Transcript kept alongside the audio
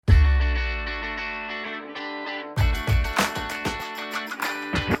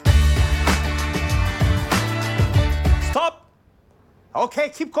Okay,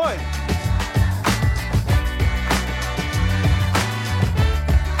 keep going.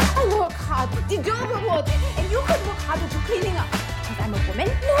 I work hard to do the work, and you could work harder to cleaning up. Because I'm a woman?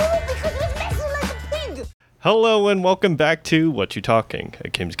 No, because you're messy like a pig. Hello and welcome back to What You Talking, a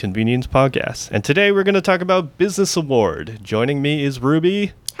Kim's Convenience podcast. And today we're going to talk about Business Award. Joining me is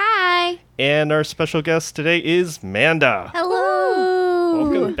Ruby. Hi. And our special guest today is Manda. Hello.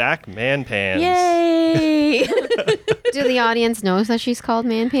 Welcome back, Man Pans. Yay. Do the audience know that she's called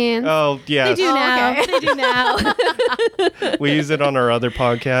Man Pans? Oh, yeah. They do now. Okay. They do now. We use it on our other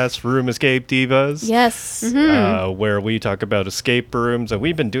podcast, Room Escape Divas. Yes. Where we talk about escape rooms. And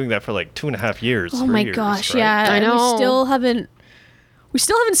we've been doing that for like 2.5 years. Oh 3 my years, gosh, right? yeah. I and know. We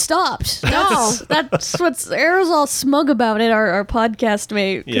still haven't stopped. No. That's what's Arrow's all smug about it, our podcast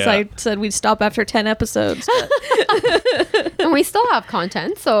mate, because Yeah. I said we'd stop after 10 episodes. But And we still have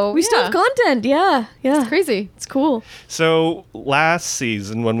content, so we still have content, yeah. Yeah. crazy. It's cool. So last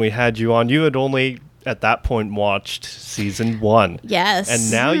season when we had you on, you had only at that point watched season 1. Yes.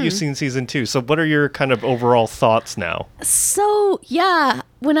 And now you've seen season 2. So what are your kind of overall thoughts now? So, yeah,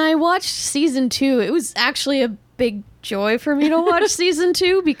 when I watched season 2, it was actually a big joy for me to watch season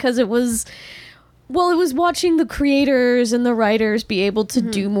 2 because it was watching the creators and the writers be able to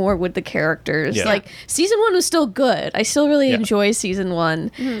do more with the characters. Yeah. Like, season 1 was still good. I still really enjoy season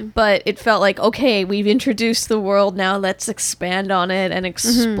 1, but it felt like, okay, we've introduced the world, now let's expand on it and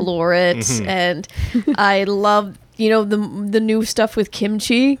explore it. And I love, the new stuff with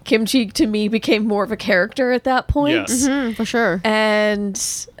Kimchi. Kimchi, to me, became more of a character at that point. Yes. For sure. And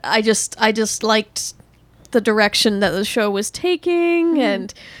I just liked the direction that the show was taking,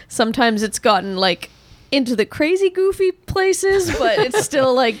 and sometimes it's gotten like into the crazy goofy places, but it's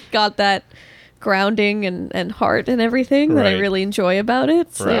still like got that grounding and heart and everything that I Right. really enjoy about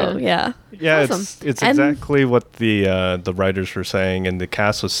it. So Right. yeah. Yeah, Awesome. it's And- exactly what the writers were saying and the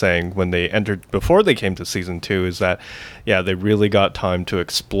cast was saying when they entered before they came to season 2 is that they really got time to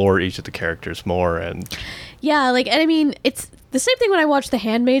explore each of the characters more and Yeah, like, and I mean, it's the same thing when I watched The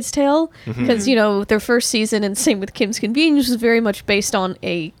Handmaid's Tale, because, their first season, and same with Kim's Convenience, was very much based on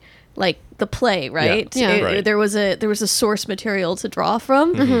the play, right? Yeah. Right. There was a source material to draw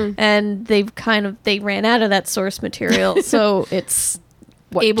from, and they ran out of that source material, so it's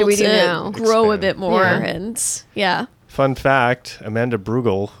What able do we to do now? grow a Expand. bit more, Yeah. and yeah. Fun fact, Amanda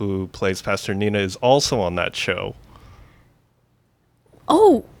Brugel, who plays Pastor Nina, is also on that show.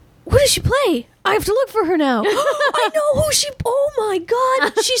 Oh, what does she play? I have to look for her now. I know who she. Oh my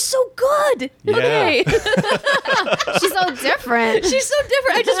god, she's so good. Yeah. Okay. She's so different. She's so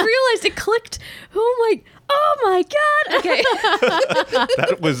different. I just realized it clicked. Oh my god. Okay.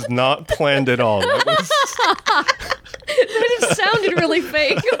 That was not planned at all. That was, It just sounded really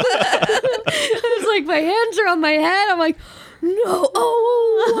fake. I was like, my hands are on my head. I'm like, no.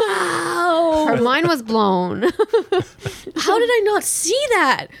 Oh, wow. Her mind was blown. How did I not see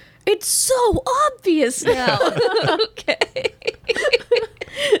that? It's so obvious now. Okay.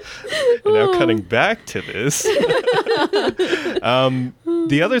 and now cutting back to this. The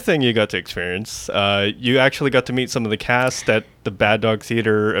other thing you got to experience, you actually got to meet some of the cast at the Bad Dog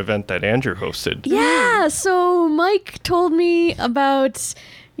Theater event that Andrew hosted. Yeah, so Mike told me about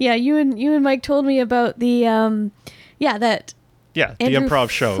you and Mike told me about the that Yeah, the Andrew improv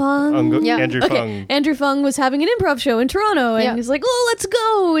show. Fung? Yeah. Andrew okay, Fung. Andrew Fung was having an improv show in Toronto, and Yeah. he's like, "Oh, let's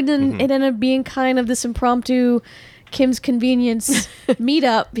go!" And then it ended up being kind of this impromptu Kim's Convenience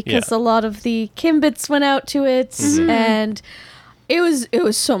meetup because Yeah. a lot of the Kimbits went out to it, and it was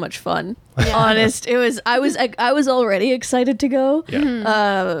so much fun. Honest, it was. I was already excited to go,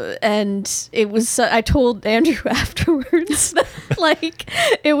 Yeah. and it was. I told Andrew afterwards that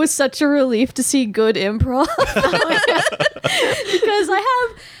it was such a relief to see good improv because I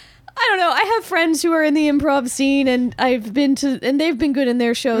don't know. I have friends who are in the improv scene, and they've been good in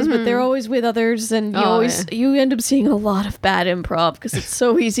their shows, but they're always with others, and you end up seeing a lot of bad improv because it's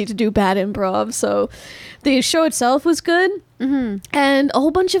so easy to do bad improv. So the show itself was good, and a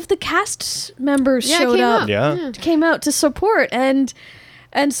whole bunch of the cast members showed came up, up. Yeah. came out to support, and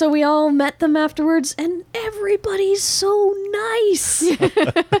so we all met them afterwards, and everybody's so nice.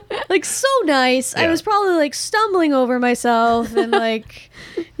 Like, so nice. I Yeah. was probably, stumbling over myself and,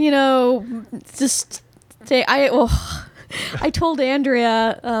 just say, I told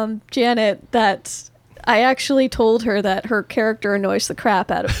Andrea, Janet, that I actually told her that her character annoys the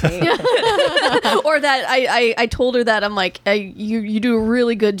crap out of me. Or that I told her that I'm like, you do a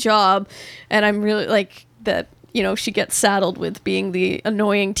really good job, and I'm really, that... she gets saddled with being the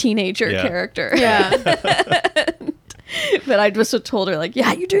annoying teenager Yeah. character. Yeah. But I just told her like,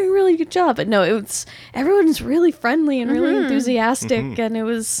 yeah, you're doing a really good job. But no, everyone's really friendly and really enthusiastic, and it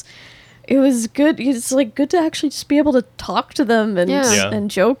was good. It's like good to actually just be able to talk to them and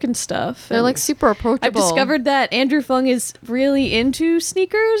and joke and stuff. They're And like super approachable. I've discovered that Andrew Fung is really into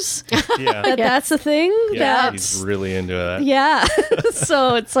sneakers. Yeah. That's a thing. Yeah, he's really into that. Yeah.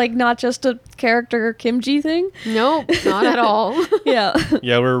 So it's like not just a character Kimchi thing. Nope, not at all. Yeah.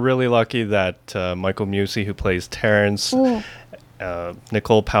 Yeah, we're really lucky that Michael Musey, who plays Terrence,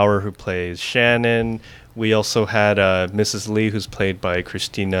 Nicole Power, who plays Shannon. We also had Mrs. Lee, who's played by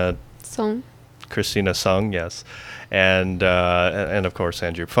Christina Sung, yes, and of course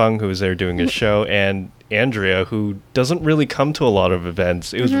Andrew Fung, who was there doing his show, and Andrea, who doesn't really come to a lot of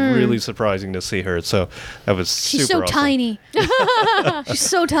events. It was really surprising to see her, so that was She's super so awesome. tiny. She's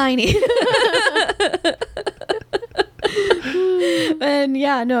so tiny. And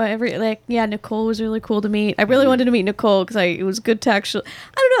Nicole was really cool to meet. I really wanted to meet Nicole because it was good to actually,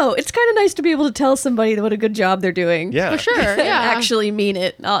 I don't know, it's kind of nice to be able to tell somebody what a good job they're doing. Yeah, For sure, And yeah. actually mean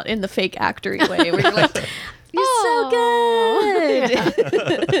it, not in the fake actory way where you're like, you're so good.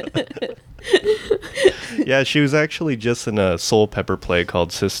 Yeah, she was actually just in a Soul Pepper play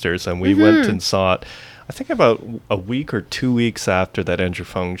called Sisters, and we went and saw it, I think about a week or 2 weeks after that Andrew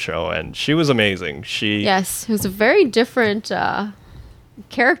Fung show, and she was amazing. Yes, it was a very different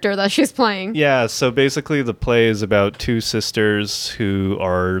character that she's playing. Yeah, so basically the play is about two sisters who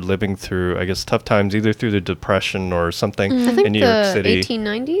are living through, I guess, tough times, either through the Depression or something I think in New York the City.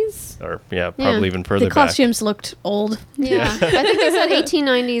 1890s. Or, probably even further The back. costumes looked old. Yeah, I think they said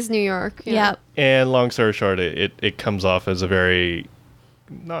 1890s New York. Yeah. And long story short, it comes off as a very,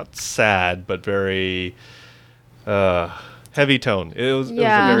 not sad, but very heavy tone. It was a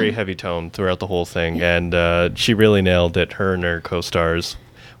very heavy tone throughout the whole thing, and she really nailed it, her and her co-stars,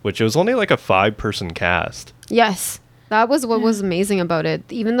 which it was only like a 5-person cast. Yes, that was what was amazing about it.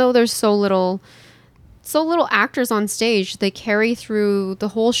 Even though there's so little actors on stage, they carry through the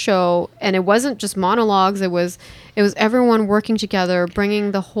whole show, and it wasn't just monologues. It was everyone working together,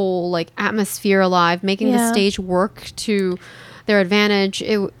 bringing the whole like atmosphere alive, making the stage work to their advantage.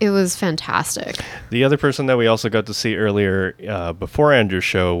 It was fantastic. The other person that we also got to see earlier before Andrew's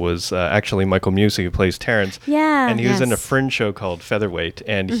show was actually Michael Musey, who plays Terrence. Yeah. And he was in a Yes. Fringe show called Featherweight,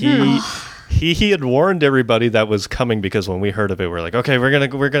 and he had warned everybody that was coming, because when we heard of it, we're like, okay,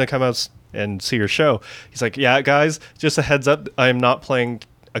 we're gonna come out and see your show. He's like, yeah, guys, just a heads up, I am not playing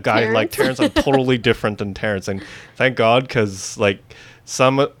a guy like Terrence. I'm totally different than Terrence, and thank God, because like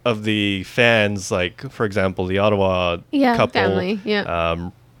some of the fans, like for example, the Ottawa couple, Family,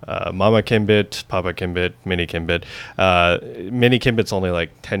 Mama Kimbit, Papa Kimbit, Minnie Kimbit. Minnie Kimbit's only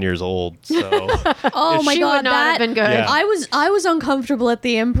like 10 years old, so Oh my She god, would not have been good. Yeah. I was uncomfortable at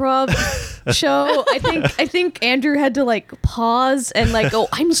the improv show. I think Andrew had to like pause and like go,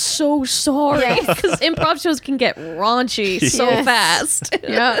 I'm so sorry, because improv shows can get raunchy so Yes. fast.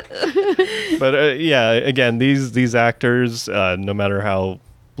 Yeah. but again, these actors, no matter how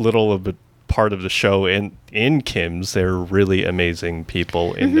little of a part of the show in Kim's, they're really amazing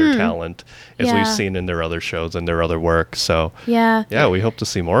people in their talent, as we've Yeah. seen in their other shows and their other work. So Yeah. we hope to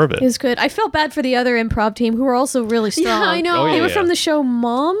see more of it. It was good. I felt bad for the other improv team who were also really strong. Yeah, I know. Oh, yeah, They were yeah. from the show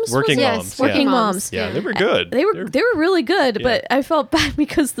Moms. was Working it? Yes, Moms, Working yeah. Moms. Yeah, they were good. They were really good, but I felt bad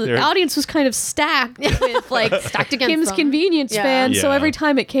because the They're- audience was kind of stacked with like Stacked against Kim's them. Convenience Yeah. fans. So Yeah. every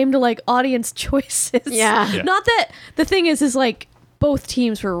time it came to like audience choices, Yeah. Not that the thing is like both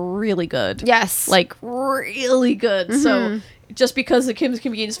teams were really good. Yes. Like really good. So just because the Kim's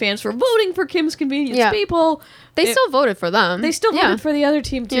Convenience fans were voting for Kim's Convenience Yeah. people, they still voted for them. they still Yeah. voted for the other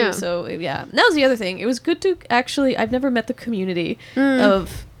team too. Yeah. So yeah, that was the other thing. It was good to actually. I've never met the community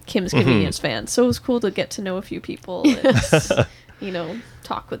of Kim's Convenience fans, so it was cool to get to know a few people and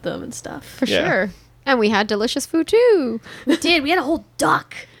talk with them and stuff. For Yeah. sure. And we had delicious food too. We did. We had a whole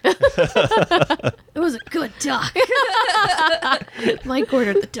duck. It was a good duck. Mike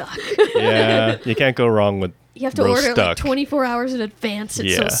ordered the duck. Yeah, you can't go wrong with You have to roast order it duck. like 24 hours in advance.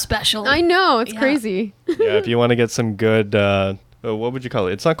 It's so Yeah. special. I know, it's Yeah. crazy. Yeah, if you want to get some good, what would you call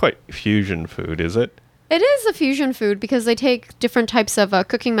it? It's not quite fusion food, is it? It is a fusion food because they take different types of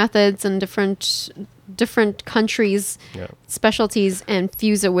cooking methods and different countries' Yeah. specialties and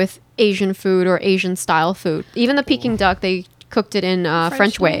fuse it with Asian food or Asian style food. Even the Peking duck, they cooked it in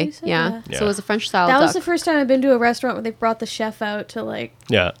French way, way. you said? Yeah. Yeah. So it was a French style That duck. was the first time I've been to a restaurant where they brought the chef out to like.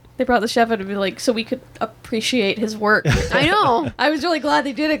 Yeah. They brought the chef out to be like, so we could appreciate his work. I know. I was really glad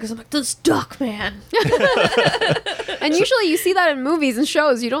they did it because I'm like, this duck, man. And usually you see that in movies and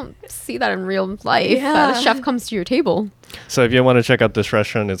shows. You don't see that in real life. Yeah. The chef comes to your table. So if you want to check out this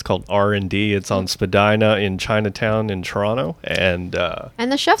restaurant, it's called R&D. It's on Spadina in Chinatown in Toronto. And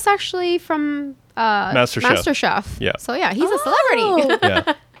And the chef's actually from MasterChef. MasterChef. Yeah. So yeah, he's a celebrity.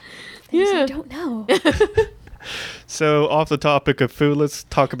 yeah. Things I don't know. So off the topic of food, let's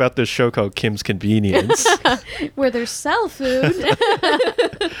talk about this show called Kim's Convenience. Where they sell food.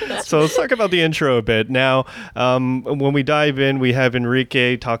 So let's talk about the intro a bit. Now, when we dive in, we have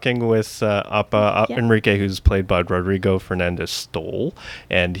Enrique talking with Appa Yeah. Enrique, who's played by Rodrigo Fernandez Stoll.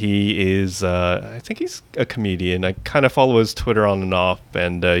 And he is, I think he's a comedian. I kind of follow his Twitter on and off,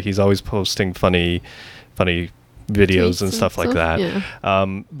 and he's always posting funny videos Tweets and stuff like that. yeah.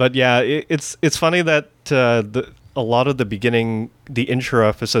 But yeah, it's funny that a lot of the intro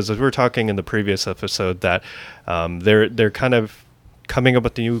episodes, as we were talking in the previous episode, that they're kind of coming up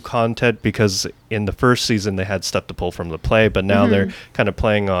with new content because in the first season they had stuff to pull from the play, but now they're kind of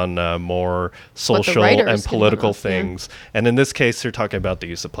playing on more social writers and can political come up, yeah. things. And in this case, they're talking about the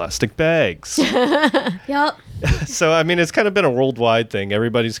use of plastic bags. Yup. So, I mean, it's kind of been a worldwide thing.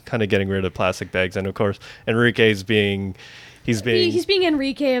 Everybody's kind of getting rid of plastic bags. And of course, Enrique's being... He's being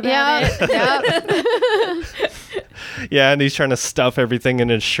Enrique about it. Yeah. yeah, and he's trying to stuff everything in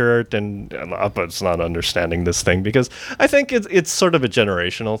his shirt, and Appa's not understanding this thing because I think it's sort of a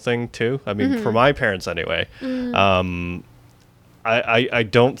generational thing too. I mean, for my parents anyway. I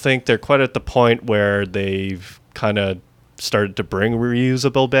don't think they're quite at the point where they've kind of started to bring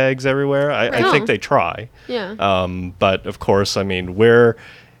reusable bags everywhere. I think they try. Yeah. But of course, I mean, we're,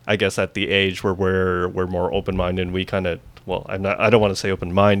 I guess, at the age where we're more open-minded, and we kind of, well, I don't want to say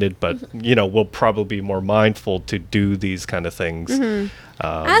open-minded, but you know, we'll probably be more mindful to do these kind of things.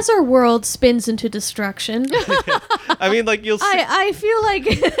 As our world spins into destruction, I mean, like you'll see. I feel like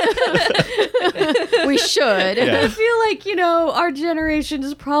We should. Yeah. I feel like, you know, our generation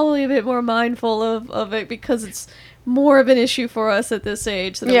is probably a bit more mindful of it because it's more of an issue for us at this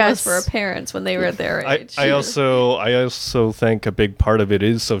age than it was Yes. for our parents when they were at their age. I also think a big part of it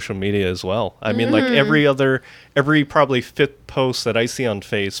is social media as well. I mean, like every probably fifth post that I see on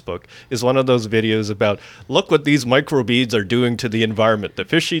Facebook is one of those videos about, look what these microbeads are doing to the environment. The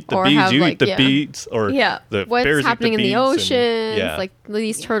fish eat the Or bees, have, you like, eat the yeah. beads, or Yeah. the What's bears happening eat in the the beads. oceans? Yeah. Like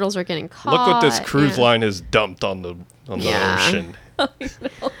these turtles are getting caught. Look what this cruise yeah. line has dumped on the Yeah. ocean.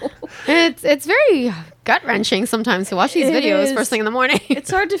 It's very gut wrenching sometimes to watch these It videos is. first thing in the morning.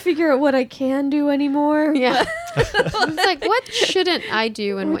 It's hard to figure out what I can do anymore. Yeah. It's like, what shouldn't I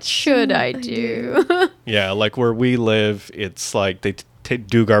do and what should I do? Yeah, like where we live, it's like they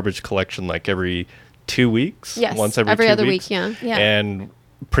do garbage collection like every 2 weeks. Yes, once every every 2 other weeks. week, yeah. Yeah. And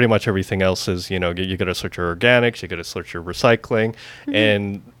pretty much everything else is, you know, you got to sort your organics, you got to sort your recycling.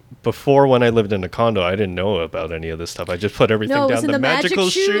 And before, when I lived in a condo, I didn't know about any of this stuff. I just put everything No, it was down in the the magic magical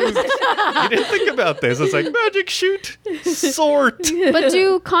chute. chute. You didn't think about this. It's like magic chute, sort. But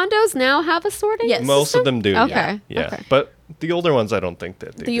do condos now have a sorting? Yes. Most of them do. Okay. Yeah. Okay. But the older ones, I don't think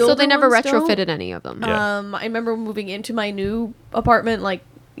that they The do. So older they never ones don't? retrofitted any of them. Yeah. I remember moving into my new apartment like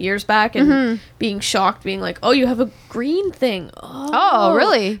years back and being shocked, being like, "Oh, you have a green thing." Oh,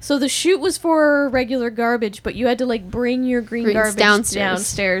 really? So the chute was for regular garbage, but you had to like bring your green Greens garbage downstairs.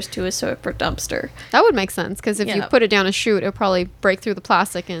 downstairs to a separate dumpster. That would make sense because if you Yeah. put it down a chute, it'll probably break through the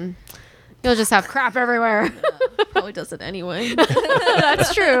plastic and you'll just have crap everywhere. Probably does it anyway.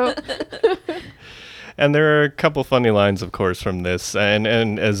 That's true. And there are a couple funny lines, of course, from this. And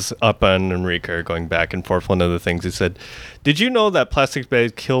as Appa and Enrique are going back and forth, one of the things he said, "Did you know that plastic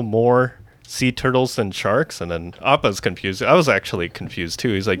bags kill more sea turtles than sharks?" And then Appa's confused. I was actually confused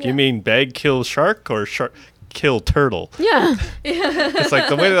too. He's like, "You mean bag kill shark or shark kill turtle?" Yeah. It's like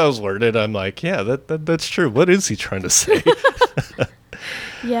the way that was worded, I'm like, yeah, that's true. What is he trying to say?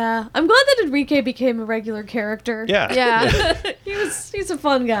 Yeah, I'm glad that Enrique became a regular character. Yeah. Yeah. he's a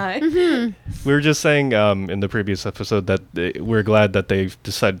fun guy. We were just saying in the previous episode that we're glad that they've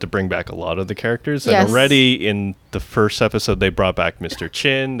decided to bring back a lot of the characters. Yes. And already in the first episode, they brought back Mr.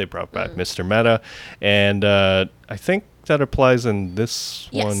 Chin, they brought back Mr. Meta, and I think that applies in this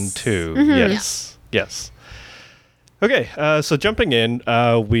Yes. one too. Yes. Yes. Okay, so jumping in,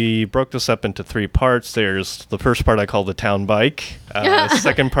 we broke this up into 3 parts. There's the first part I call the town bike.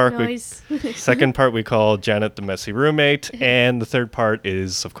 Second part, Nice. second part we call Janet the messy roommate, and the third part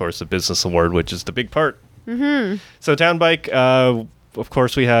is, of course, the business award, which is the big part. So town bike, of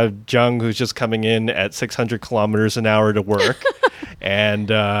course, we have Jung, who's just coming in at 600 kilometers an hour to work. And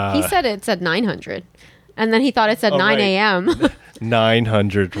He said it said 900. And then he thought it said 9 right. a.m.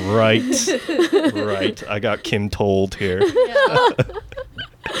 900, right. Right. I got Kim told here.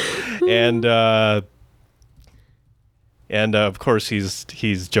 And of course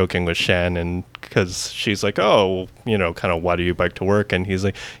he's joking with Shannon because she's like, oh, kind of, why do you bike to work? And he's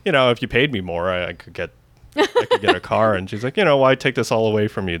like, if you paid me more, I could get a car. And she's like, why take this all away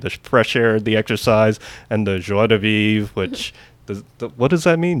from you? The fresh air, the exercise, and the joie de vivre, which what does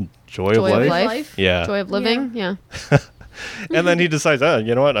that mean? Joy of life? Yeah. Joy of living. Yeah. And then he decides,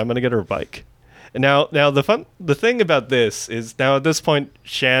 you know what? I'm going to get her a bike. And now the thing about this is now at this point,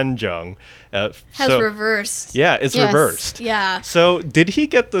 Shan Jung has reversed. Yeah, it's Yes. reversed. Yeah. So did he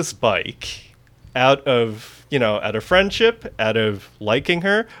get this bike out of friendship, out of liking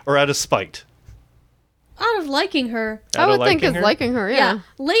her, or out of spite? Out of liking her. I would think it's liking her. Yeah.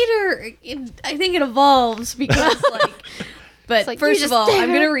 Later, I think it evolves because But like, first you of just all, did I'm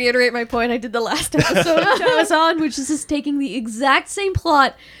it. going to reiterate my point I did the last episode which I was on, which is just taking the exact same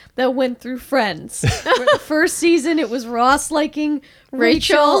plot that went through Friends. Where the first season, it was Ross liking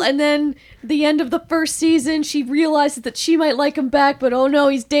Rachel, and then the end of the first season, she realizes that she might like him back, but oh no,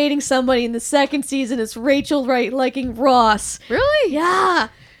 he's dating somebody. In the second season, it's Rachel liking Ross. Really? Yeah.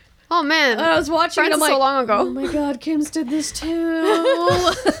 Oh man. And I was watching Friends it, I'm like, so long ago. oh my god, Kim's did this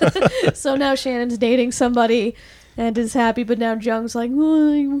too. So now Shannon's dating somebody and is happy, but now Jung's like,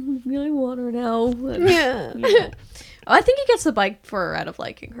 oh, I want her now. Yeah. I think he gets the bike for her out of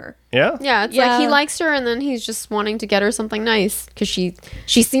liking her. Yeah. Yeah, it's Yeah. like he likes her, and then he's just wanting to get her something nice because she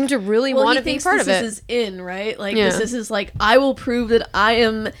seemed to really want to be part of it. This is in, right? Like, Yeah. this is like, I will prove that I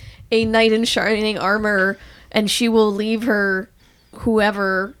am a knight in shining armor, and she will leave her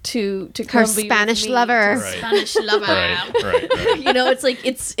whoever to come Her be with Spanish me. lover. Right. Spanish lover. Right. You know, it's like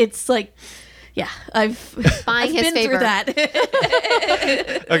it's like, yeah, I've Buying his been favor. through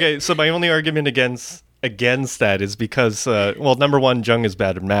that. Okay, so my only argument against that is because, number one, Jung is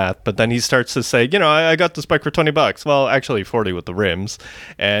bad at math, but then he starts to say, I got this bike for $20. Well, actually 40 with the rims,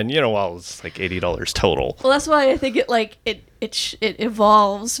 and it's like $80 total. Well, that's why I think it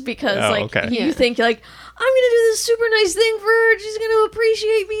evolves because okay. you Yeah. think like, I'm gonna do this super nice thing for her. She's gonna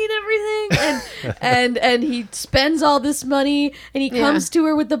appreciate me and everything, and he spends all this money, and he comes to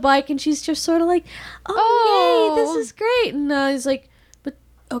her with the bike, and she's just sort of like, oh, yay, this is great, and he's like, but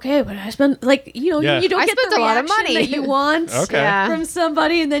okay, but I spent you Yeah. don't I get spent the a lot of reaction money. that you want Okay. Yeah. from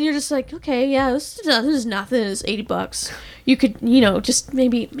somebody, and then you're just like, okay, yeah, this is nothing. It's $80. You could just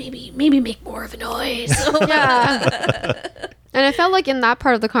maybe make more of a noise. Yeah. And I felt like in that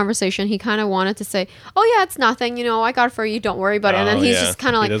part of the conversation, he kind of wanted to say, "Oh yeah, it's nothing. I got it for you. Don't worry about it." And then he's just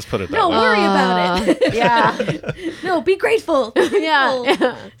kind of he like, does put it that Don't way. worry about it. "Yeah, No, be grateful. Be Yeah. grateful.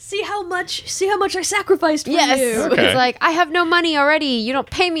 Yeah. See how much I sacrificed for yes." you. Okay. It's like, I have no money already. You don't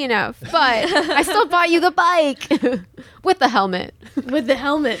pay me enough, but I still bought you the bike with the helmet. With the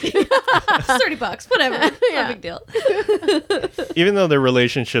helmet. $30, whatever. Yeah. No big deal. Even though their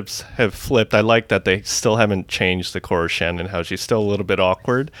relationships have flipped, I like that they still haven't changed the core of Shannon, how she's still a little bit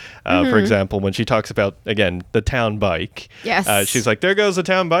awkward. For example, when she talks about, again, the town bike. Yes. She's like, there goes the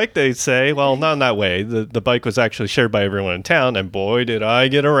town bike, they say. Well, not in that way. The bike was actually shared by everyone in town, and boy, did I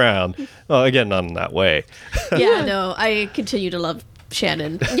get around. Well, again, not in that way. Yeah, no, I continue to love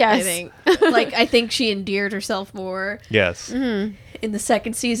Shannon. Yes. I think. I think she endeared herself more Yes. in the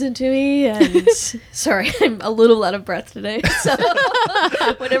second season to me, and sorry, I'm a little out of breath today. So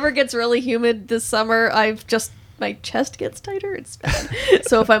whenever it gets really humid this summer, my chest gets tighter. It's bad.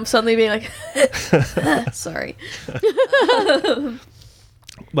 So if I'm suddenly being like, sorry.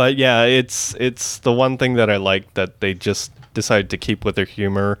 But yeah, it's the one thing that I like, that they just decided to keep with their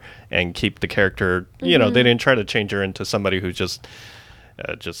humor and keep the character. They didn't try to change her into somebody who just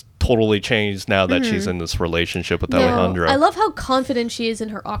totally changed now that she's in this relationship with Alejandro. I love how confident she is in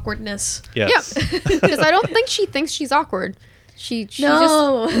her awkwardness. Yes. Yeah, because I don't think she thinks she's awkward. She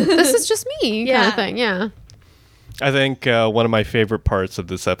No. just, this is just me kind Yeah. of thing. Yeah. I think one of my favorite parts of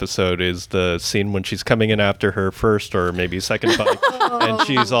this episode is the scene when she's coming in after her first or maybe second bike, and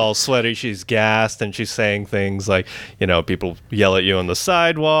she's all sweaty, she's gassed, and she's saying things like, people yell at you on the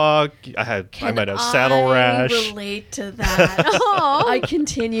sidewalk. I might have saddle rash. I relate to that. I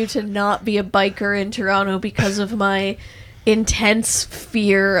continue to not be a biker in Toronto because of my intense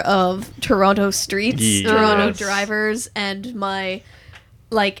fear of Toronto streets, Yes. Toronto drivers, and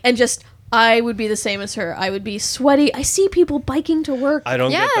I would be the same as her. I would be sweaty. I see people biking to work. I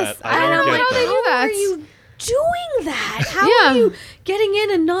don't Yes, get that. I don't know get how they that. do that. How are you doing that? How Yeah. are you getting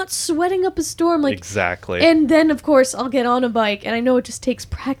in and not sweating up a storm? Like, Exactly. and then, of course, I'll get on a bike, and I know it just takes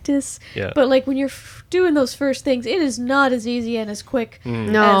practice. Yeah. But, like, when you're doing those first things, it is not as easy and as quick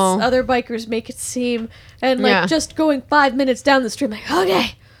No. as other bikers make it seem. And, like, Yeah. just going 5 minutes down the stream, like,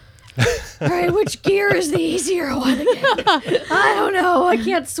 okay. All right, which gear is the easier one again? I don't know. I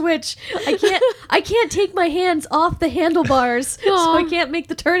can't switch. I can't take my hands off the handlebars, so I Aw. can't make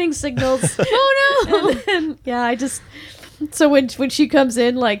the turning signals. Oh no. And then, yeah, I just so when she comes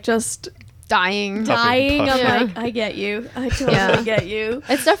in, like, just Dying. dying, I'm Yeah. like, I get you. I totally Yeah. get you.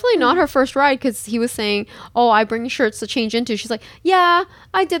 It's definitely not her first ride because he was saying, "Oh, I bring shirts to change into." She's like, "Yeah,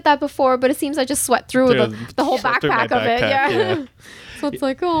 I did that before, but it seems I just sweat through the whole Sweat through my backpack of it." backpack, Yeah. yeah. So it's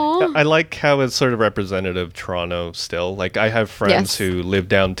like, oh, I like how it's sort of representative of Toronto still. Like I have friends Yes. who live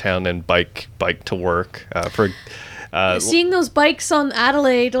downtown and bike to work Seeing those bikes on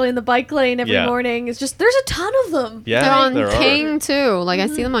Adelaide in the bike lane every Yeah. morning is just there's a ton of them. yeah, they're on there are. King too. Like I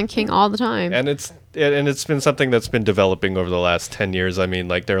see them on King all the time. And it's been something that's been developing over the last 10 years. I mean,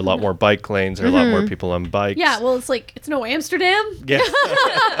 like there are a lot more bike lanes, there are a lot more people on bikes. Yeah, well, it's like it's no Amsterdam. Yeah.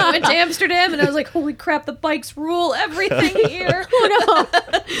 I went to Amsterdam and I was like, holy crap, the bikes rule everything here.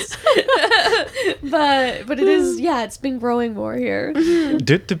 but it is, yeah, it's been growing more here.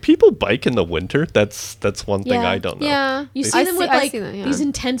 do people bike in the winter? That's one thing Yeah. I don't know. Yeah, You They- see I them see- with I like see that, yeah. these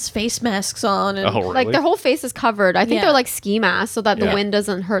intense face masks on, and Oh, really? like their whole face is covered. I think Yeah. they're like ski masks so that the Yeah. wind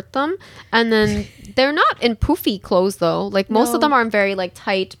doesn't hurt them. And then they're not in poofy clothes though. Like most No. of them are in very like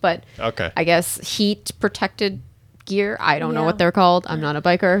tight, but Okay. I guess heat protected gear. I don't know Yeah. what they're called. I'm not a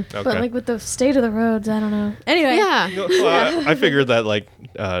biker. Okay. but like with the state of the roads, I don't know. Anyway, Yeah. Well, I figured that like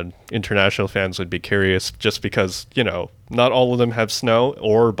international fans would be curious just because, not all of them have snow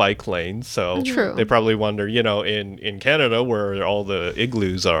or bike lanes. So True. they probably wonder, in Canada where all the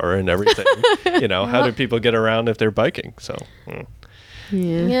igloos are and everything, how do people get around if they're biking? So, Yeah.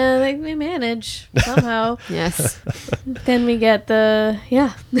 yeah, they manage somehow. Yes. Then we get the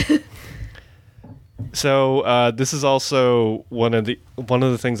So this is also one of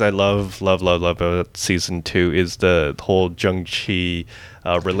the things I love about season 2 is the whole Jung-Chi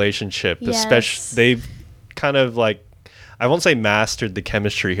relationship. Yes. Especially they've kind of like, I won't say mastered the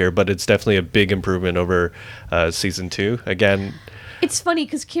chemistry here, but it's definitely a big improvement over season 2. Again, It's funny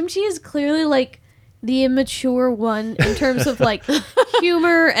because Kimchi is clearly like the immature one in terms of like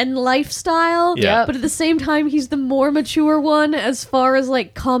humor and lifestyle. Yeah. But at the same time, he's the more mature one as far as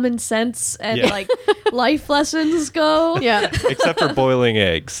like common sense and Yeah. like life lessons go. Yeah. except for boiling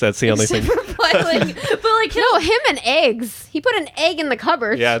eggs, that's the only thing. Except for boiling. But like No, him and eggs. He put an egg in the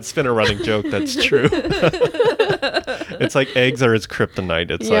cupboard. Yeah, it's been a running joke. That's true. It's like eggs are his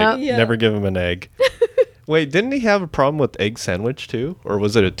kryptonite. It's Yeah. like Yeah. never give him an egg. Wait, didn't he have a problem with egg sandwich too, or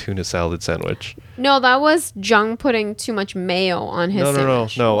was it a tuna salad sandwich? No, that was Jung putting too much mayo on his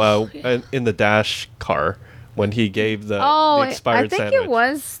sandwich. No. In the Dash car when he gave the expired I think sandwich. it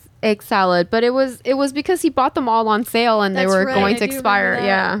was egg salad, but it was because he bought them all on sale and That's they were right, going I to do expire. remember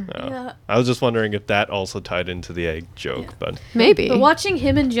Yeah, that. Oh. Yeah. I was just wondering if that also tied into the egg joke, but maybe. But watching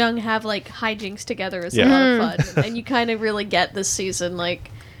him and Jung have like hijinks together is Yeah. a lot of fun, and you kind of really get this season like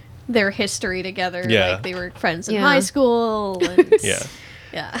their history together. Yeah. Like they were friends in Yeah. high school. And yeah.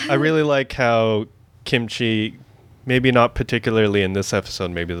 yeah. I really like how Kimchi, maybe not particularly in this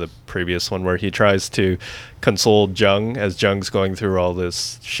episode, maybe the previous one, where he tries to console Jung as Jung's going through all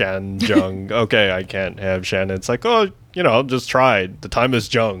this Shan Jung. Okay, I can't have Shan. It's like, oh, I'll just try. The time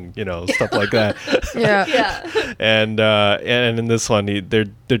is Jung, stuff like that. yeah. Yeah. And in this one,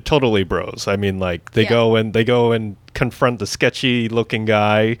 they're totally bros. I mean, like they Yeah. go and confront the sketchy looking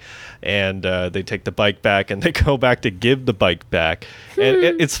guy, and they take the bike back, and they go back to give the bike back. And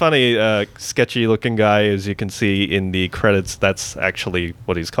it's funny, sketchy looking guy, as you can see in the credits, that's actually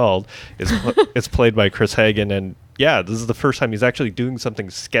what he's called. It's played by Chris Hagen, and yeah, this is the first time he's actually doing something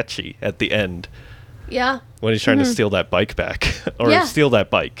sketchy at the end Yeah. when he's trying to steal that bike back or Yeah. steal that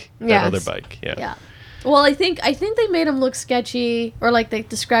bike, that Yes. other bike. Yeah. Well, I think they made him look sketchy, or like they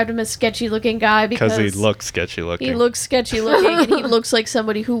described him as sketchy looking guy Because because he looks sketchy looking. he looks sketchy looking, and he looks like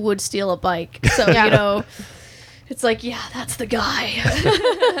somebody who would steal a bike. So Yeah. it's like, yeah, that's the guy.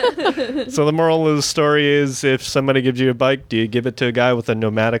 So the moral of the story is, if somebody gives you a bike, do you give it to a guy with a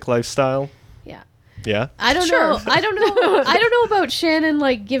nomadic lifestyle? Yeah. Yeah? I don't Sure. know. I don't know about Shannon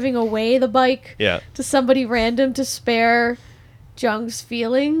like giving away the bike Yeah. to somebody random to spare Jung's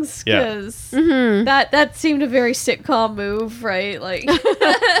feelings Yeah. because that seemed a very sitcom move, right? Like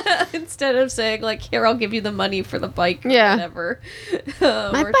instead of saying like, "Here, I'll give you the money for the bike," or Yeah. whatever.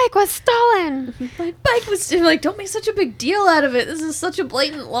 My Or, bike was stolen. my bike was like, "Don't make such a big deal out of it. This is such a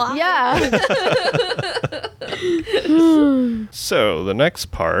blatant lie." Yeah. So the next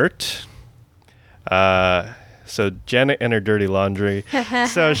part, so Janet and her dirty laundry.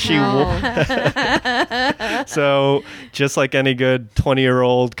 So she, so just like any good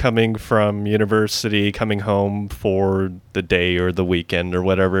 20-year-old coming from university, coming home for the day or the weekend or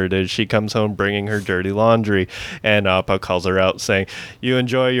whatever it is, she comes home bringing her dirty laundry, and Appa calls her out saying, "You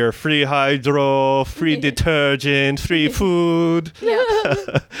enjoy your free hydro, free detergent, free food."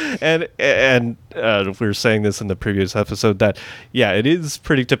 and we were saying this in the previous episode that it is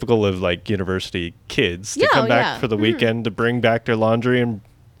pretty typical of like university kids to come back for the weekend to bring back their laundry and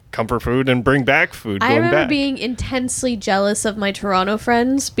comfort food and bring back food. I remember back. being intensely jealous of my Toronto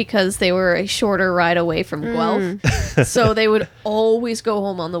friends because they were a shorter ride away from Guelph. So they would always go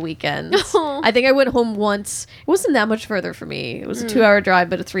home on the weekends. I think I went home once. It wasn't that much further for me. It was a 2-hour drive,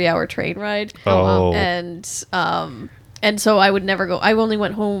 but a 3-hour train ride. Oh. And so I would never go. I only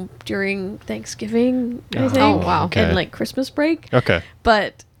went home during Thanksgiving, I think. Oh, wow. Okay. And like Christmas break. Okay.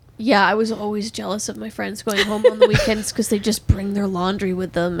 But yeah, I was always jealous of my friends going home on the weekends because they just bring their laundry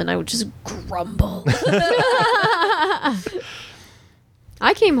with them, and I would just grumble.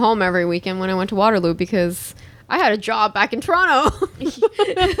 I came home every weekend when I went to Waterloo because I had a job back in Toronto. So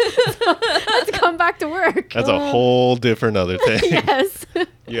I had to come back to work. That's a whole different other thing. Yes.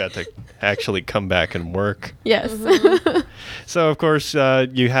 You have to actually come back and work. Yes. So, of course,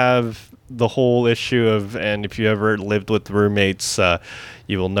 you have the whole issue of, and if you ever lived with roommates,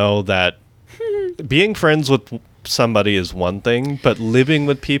 you will know that being friends with somebody is one thing, but living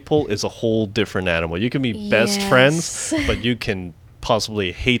with people is a whole different animal. You can be best friends, but you can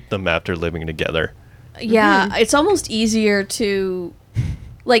possibly hate them after living together. Yeah, it's almost easier to,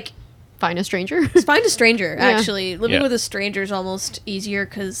 like, Find a stranger. find a stranger, Yeah. actually. Living Yeah. with a stranger is almost easier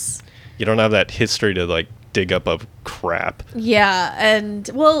because, You don't have that history to, like, dig up of crap. yeah, and,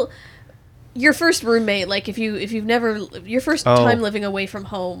 well, your first roommate, like, if you've never, your first time living away from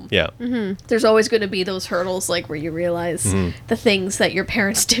home, Yeah. there's always going to be those hurdles, like, where you realize the things that your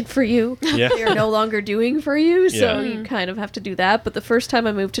parents did for you, Yeah. they're no longer doing for you, so Yeah. you kind of have to do that. But the first time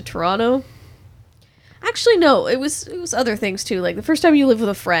I moved to Toronto, actually, no, it was other things too. Like the first time you live with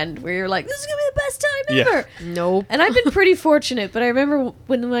a friend, where you're like, "This is gonna be the best time Yeah. ever." Nope. And I've been pretty fortunate, but I remember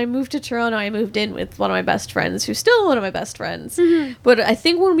when I moved to Toronto, I moved in with one of my best friends, who's still one of my best friends. But I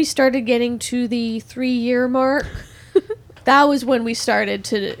think when we started getting to the 3-year mark, that was when we started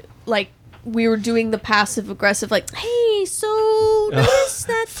to, like, we were doing the passive aggressive, like, "Hey, so this,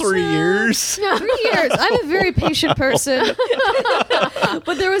 that's 3 years. 3 years. I'm a very patient person."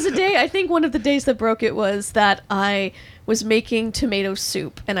 But there was a day, I think one of the days that broke it was that I was making tomato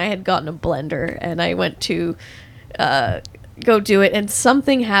soup and I had gotten a blender and I went to go do it and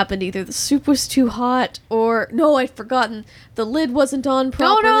something happened. Either the soup was too hot or, no, I'd forgotten. The lid wasn't on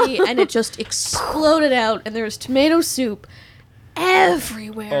properly and it just exploded out and there was tomato soup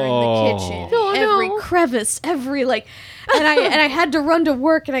everywhere in the kitchen. Oh, every no. crevice, every, like, and I had to run to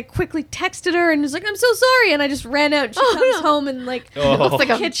work and I quickly texted her and was like, "I'm so sorry," and I just ran out and she comes home and like Oh. It's like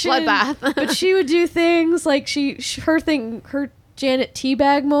a kitchen bloodbath. but she would do things like her Janet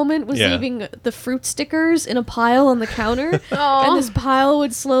teabag moment was Yeah. leaving the fruit stickers in a pile on the counter Aw. and this pile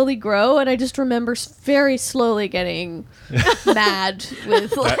would slowly grow and I just remember very slowly getting mad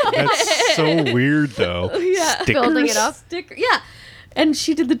with like, That's so weird, though. yeah, Building it up. yeah, and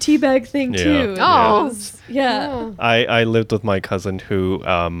she did the teabag thing Yeah. too. Oh. It was- yeah. I lived with my cousin who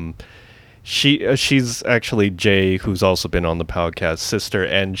she's actually Jay, who's also been on the podcast, sister,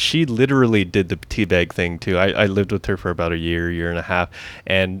 and she literally did the teabag thing too. I lived with her for about a year and a half,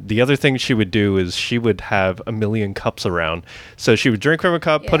 and the other thing she would do is she would have a million cups around. So she would drink from a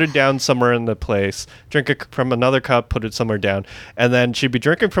cup, put it down somewhere in the place, drink from another cup, put it somewhere down, and then she'd be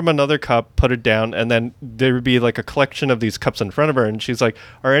drinking from another cup, put it down, and then there would be like a collection of these cups in front of her, and she's like,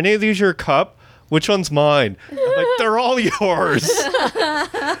 "Are any of these your cup? Which one's mine?" I'm like, "They're all yours."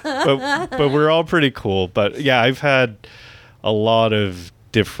 but we're all pretty cool. But yeah, I've had a lot of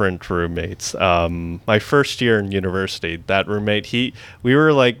different roommates. My first year in university, that roommate, we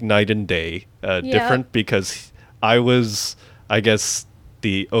were like night and day different because I was, I guess,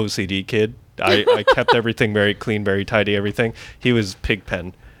 the OCD kid. I kept everything very clean, very tidy, everything. He was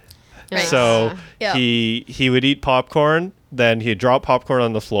Pigpen. Right. So Yeah. he would eat popcorn then he'd drop popcorn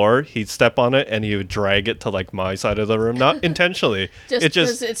on the floor, he'd step on it, and he would drag it to like my side of the room, not intentionally. Just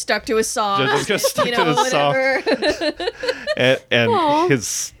because it stuck to his sock. Just stuck to his whatever. sock.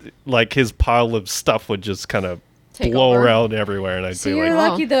 And his pile of stuff would just kind of Take blow over. around everywhere, and I'd So be you're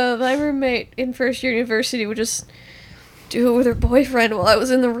like, lucky though. My roommate in first year university would just do it with her boyfriend while I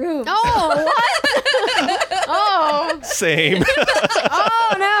was in the room. Oh, what? Oh, same.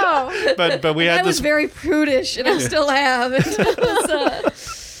 oh no. but we I had was this. very prudish, and I still am. And it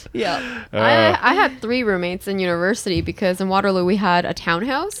was, yeah. I had 3 roommates in university because in Waterloo we had a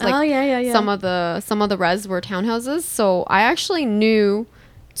townhouse. Like, yeah. Some of the res were townhouses, so I actually knew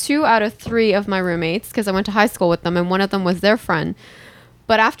 2 out of 3 of my roommates because I went to high school with them, and one of them was their friend.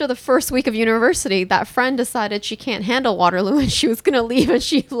 But after the first week of university, that friend decided she can't handle Waterloo and she was going to leave, and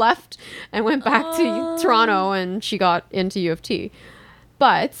she left and went back to Toronto, and she got into U of T.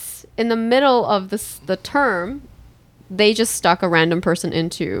 But in the middle of the term, they just stuck a random person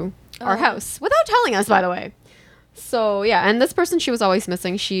into our house without telling us, by the way. So yeah, and this person, she was always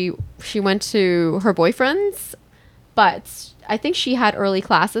missing. She went to her boyfriend's, but I think she had early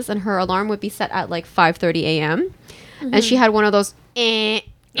classes and her alarm would be set at like 5:30 a.m. And she had one of those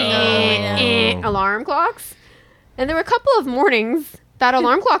alarm clocks. And there were a couple of mornings that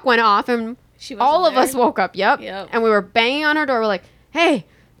alarm clock went off and She all of wasn't us there. woke up. Yep. And we were banging on her door. We're like, hey,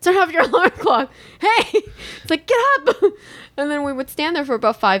 turn off your alarm clock. Hey. It's like, get up. And then we would stand there for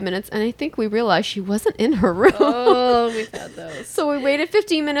about 5 minutes. And I think we realized she wasn't in her room. Oh, we've had those. So we waited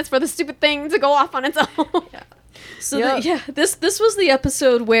 15 minutes for the stupid thing to go off on its own. So Yep. this was the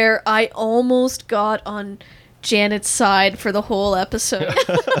episode where I almost got on Janet's side for the whole episode.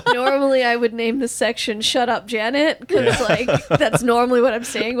 Normally I would name this section "Shut Up, Janet," because like that's normally what I'm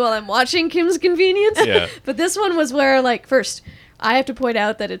saying while I'm watching Kim's Convenience. Yeah. But this one was where, like, first I have to point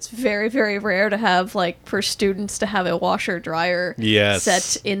out that it's very, very rare to have, like, for students to have a washer dryer Yes.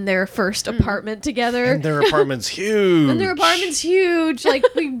 set in their first apartment together. And their apartment's huge. And their apartment's huge. Like,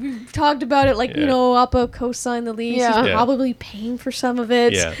 we've talked about it. Like, Yeah. you know, Appa co-signed the lease. Yeah. He's Yeah. probably paying for some of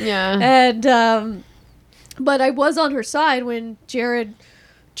it. Yeah. Yeah. And, but I was on her side when Jared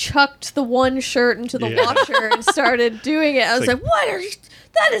chucked the one shirt into the Yeah. washer and started doing it. I was like- like, what are you...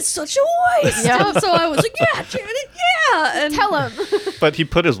 That is such a waste. Yeah. So I was like, yeah, Jared, yeah. And Tell him. But he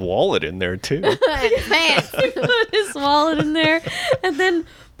put his wallet in there too. Advance. he put his wallet in there.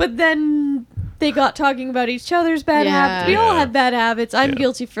 But then they got talking about each other's bad Yeah. habits. We all Yeah. have bad habits. I'm Yeah.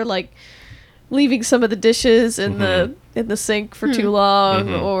 guilty for, like, leaving some of the dishes in the sink for too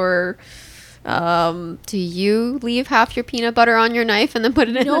long, or Do you leave half your peanut butter on your knife and then put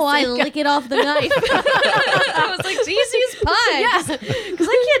it in no, the I sink? lick it off the knife. I was like, it's easy as pie. Yeah. Because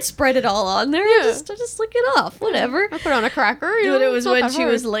I can't spread it all on there. I Yeah. just lick it off. Whatever. I put it on a cracker. You But know, it was it's not when that she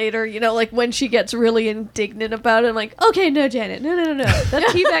hard. was later, you know, like when she gets really indignant about it. I'm like, okay, no, Janet, no. That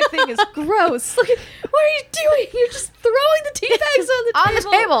teabag thing is gross. Look at, what are you doing? You're just throwing the teabags on the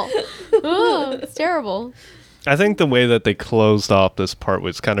table. Oh, it's terrible. I think the way that they closed off this part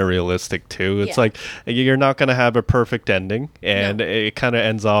was kind of realistic too. It's Yeah. like you're not going to have a perfect ending, and it kind of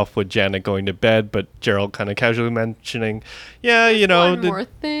ends off with Janet going to bed, but Gerald kind of casually mentioning, "Yeah, you know, One more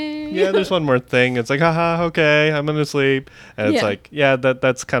thing. yeah, there's one more thing." It's like, haha, okay, I'm gonna sleep, and it's Yeah. like, yeah,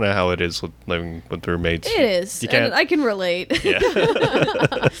 that's kind of how it is with living with roommates. It is. You And can't. I can relate. Yeah.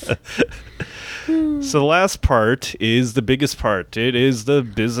 So the last part is the biggest part. It is the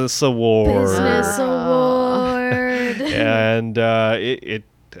business award. Business award. And it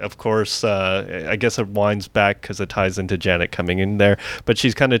of course, I guess it winds back because it ties into Janet coming in there. But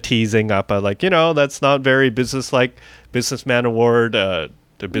she's kind of teasing up, like, you know, that's not very business-like. Businessman award, the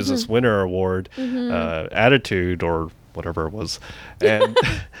business winner award, attitude or whatever it was, and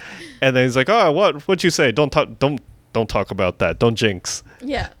and then he's like, oh, what'd you say? Don't talk about that. Don't jinx.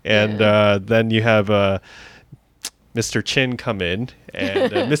 Yeah. And then you have Mr. Chin come in,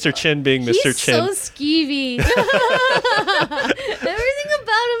 and Mr. Chin being Mr. He's Chin. so skeevy. Everything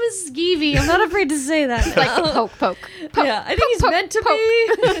about him is skeevy. I'm not afraid to say that. Like poke. Yeah, I think he's meant to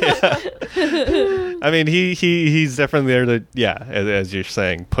be. I mean, he's definitely there to, yeah, as you're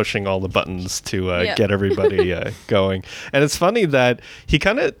saying, pushing all the buttons to Yeah. get everybody going. And it's funny that he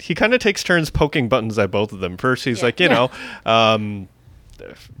kind of takes turns poking buttons at both of them. First, he's like, you know,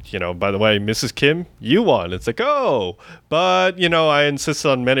 by the way, Mrs. Kim, you won. It's like, oh, but, you know, I insisted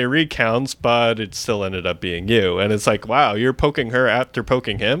on many recounts, but it still ended up being you. And it's like, wow, you're poking her after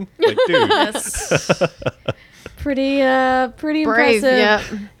poking him? Like, dude. That's pretty Brave.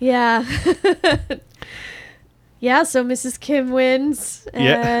 impressive. Yeah. Yeah. Yeah, so Mrs. Kim wins,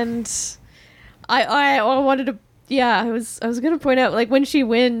 Yeah. and I wanted to, I was going to point out, like, when she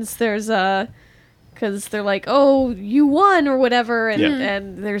wins, there's because they're like, "Oh, you won" or whatever, and Yeah.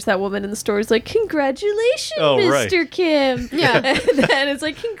 and there's that woman in the store who's like, "Congratulations, Oh, right. Mr. Kim." Yeah. And then it's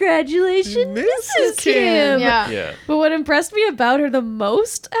like, "Congratulations, Mrs. Kim." Yeah. Yeah. But what impressed me about her the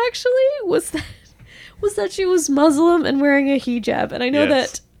most, actually, was that she was Muslim and wearing a hijab, and I know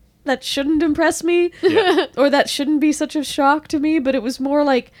Yes. that shouldn't impress me, Yeah. or that shouldn't be such a shock to me, but it was more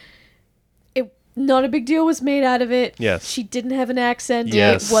like not a big deal was made out of it. Yes. She didn't have an accent.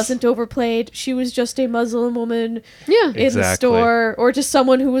 Yes. It wasn't overplayed. She was just a Muslim woman Yeah. in the Exactly. store, or just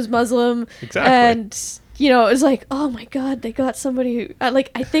someone who was Muslim. Exactly. And, you know, it was like, oh my God, they got somebody who,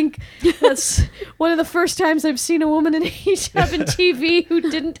 I think that's one of the first times I've seen a woman in a hijab in TV who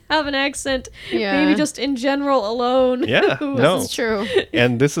didn't have an accent. Yeah. Maybe just in general alone. Yeah, Who no. was- It's true.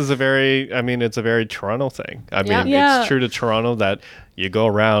 And this is it's a very Toronto thing. I mean, Yeah. it's true to Toronto that you go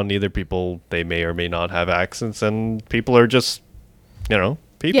around, either people, they may or may not have accents, and people are just,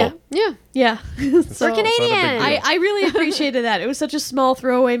 people. Yeah. Yeah. Yeah. So- We're Canadian. deal. I really appreciated that. It was such a small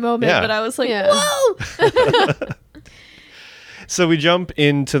throwaway moment, Yeah. but I was like, Yeah. whoa! So we jump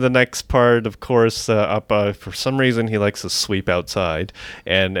into the next part. Of course, Appa, for some reason, he likes to sweep outside,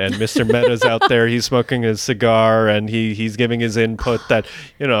 and Mr. Meta's out there. He's smoking his cigar, and he's giving his input that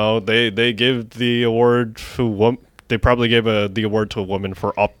they give the award to they probably gave the award to a woman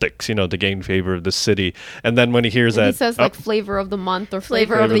for optics, to gain favor of the city. And then when he hears And that, he says like flavor of the month or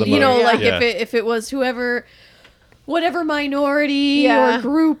Flavor flavor of of the, the you know, year. like Yeah. if it was whatever minority Yeah. or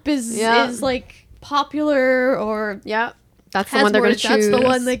group is Yeah. like popular or Yeah. That's the has one they're more, going to choose. that's the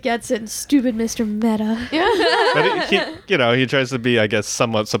one that gets it. Stupid Mr. Meta. but he tries to be, I guess,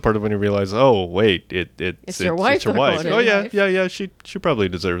 somewhat supportive when he realizes, oh wait, it's your wife It's your that wife. voted. Oh yeah, Wife. yeah. She probably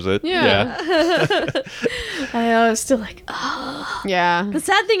deserves it. Yeah. I was still like, oh. Yeah. The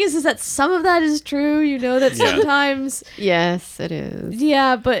sad thing is that some of that is true. You know that Yeah. sometimes, Yes, it is.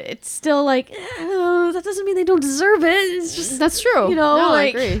 yeah, but it's still like, that doesn't mean they don't deserve it. It's just That's true. You know, no,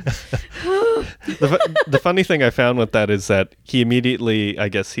 like- I agree. The funny thing I found with that is that he immediately, I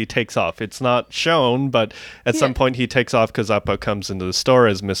guess, he takes off. It's not shown, but at some point he takes off because Appa comes into the store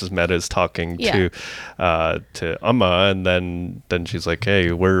as Mrs. Meta is talking to Amma, and then she's like,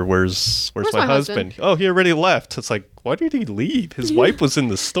 "Hey, where's my my husband? Oh, he already left." It's like, why did he leave? His wife was in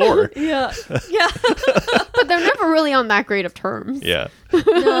the store. yeah, yeah. But they're never really on that great of terms. Yeah.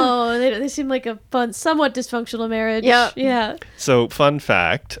 No, they seem like a fun, somewhat dysfunctional marriage. Yeah. Yeah. So, fun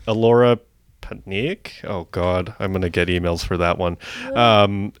fact, Alora Patnaik, oh God, I'm going to get emails for that one,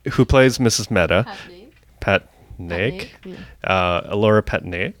 who plays Mrs. Meta. Patnaik. Alora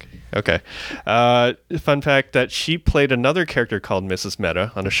Patnaik. Okay. Fun fact that she played another character called Mrs.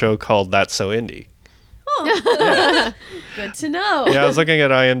 Meta on a show called That's So Indie. Good to know. Yeah, I was looking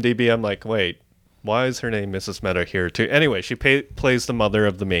at IMDb. I'm like, wait, why is her name Mrs. Meta here too? Anyway, she plays the mother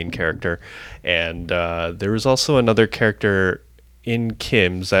of the main character. And there was also another character in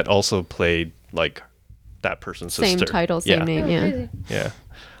Kim's that also played like that person's Same sister. title, same name. Yeah. Crazy. Yeah.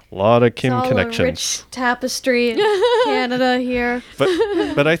 A lot of Kim It's all connections. a rich tapestry in Canada here.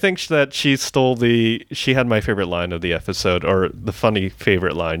 But I think that she stole she had my favorite line of the episode, or the funny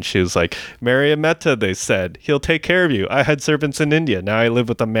favorite line. She was like, "Marry a Meta," they said. "He'll take care of you. I had servants in India. Now I live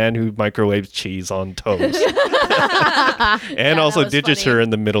with a man who microwaves cheese on toast." And also was ditches funny. her in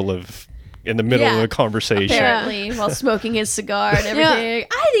the middle of a conversation. Apparently, while smoking his cigar and everything.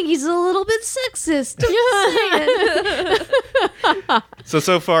 I think he's a little bit sexist. Just saying.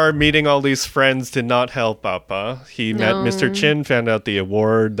 So far, meeting all these friends did not help Appa. He met Mr. Chin, found out the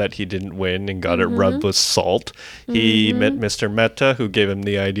award that he didn't win, and got it rubbed with salt. He met Mr. Meta, who gave him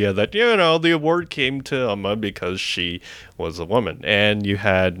the idea that, the award came to Amma because she was a woman. And you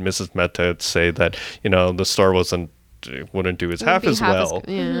had Mrs. Meta say that, the store wouldn't do as half be as half as well good,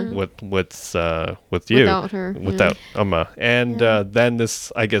 yeah. with you Without her, without Amma. And then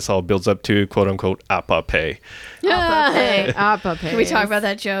this, I guess, all builds up to quote unquote Appa pay. Appa pay. Can we talk about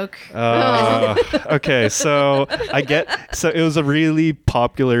that joke? Okay, so it was a really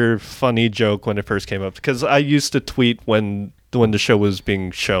popular, funny joke when it first came up, because I used to tweet when the show was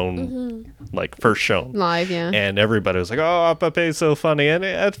being shown, like first shown live? Yeah. and everybody was like, "Oh, Appa Pay is so funny," and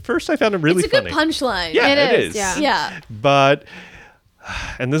at first I found it really It's a funny. good punchline. Yeah, It it is, is. yeah. Yeah. But,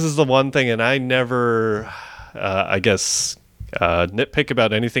 and this is the one thing, and I never, I guess, nitpick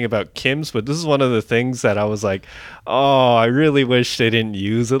about anything about Kim's, but this is one of the things that I was like, oh, I really wish they didn't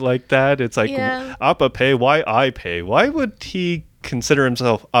use it like that. It's like, Yeah. Appa Pay, why I pay? Why would he consider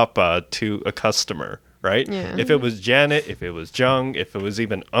himself Appa to a customer? Right? Yeah. If it was Janet, if it was Jung, if it was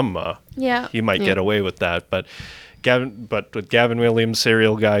even Amma, Yeah. he might get away with that. But with Gavin Williams,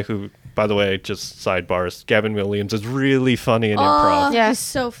 serial guy who by the way, just sidebars, Gavin Williams is really funny in improv. Yeah. He's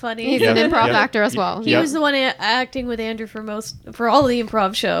so funny. He's Yeah. an improv Yeah. actor as well. He was the one acting with Andrew for all the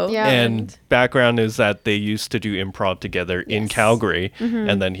improv show. Yeah. And background is that they used to do improv together in Calgary,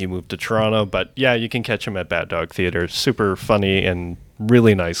 and then he moved to Toronto. But yeah, you can catch him at Bat Dog Theater. Super funny and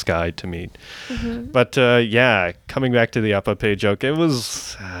really nice guy to meet. But yeah, coming back to the Appa Pay joke, it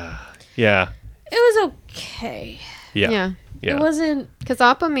was, yeah. It was okay. Yeah. It wasn't. Because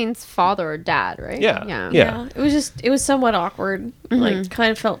Appa means father or dad, right? Yeah. Yeah. Yeah. It was somewhat awkward. Like,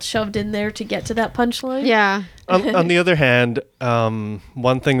 kind of felt shoved in there to get to that punchline. Yeah. On the other hand,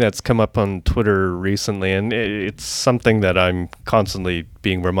 one thing that's come up on Twitter recently, and it's something that I'm constantly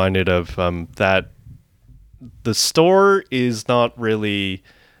being reminded of, that the store is not really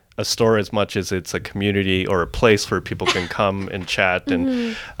a store as much as it's a community or a place where people can come and chat.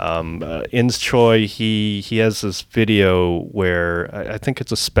 And Ins Choi, he has this video where I think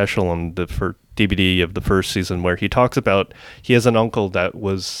it's a special on the DVD of the first season where he talks about he has an uncle that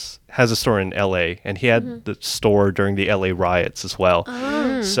has a store in LA, and he had the store during the LA riots as well.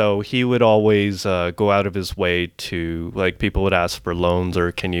 So he would always go out of his way to, like, people would ask for loans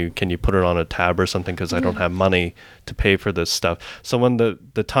or can you put it on a tab or something because I don't have money to pay for this stuff. So when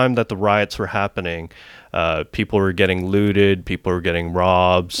the time that the riots were happening, people were getting looted, people were getting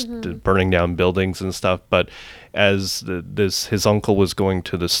robbed, burning down buildings and stuff. But as his uncle was going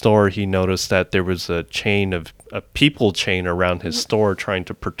to the store, he noticed that there was a people chain around his store trying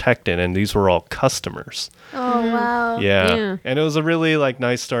to protect it, and these were all customers. Oh, wow. Yeah. And it was a really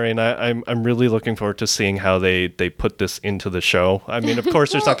nice story, and I'm really looking forward to seeing how they put this into the show. I mean, of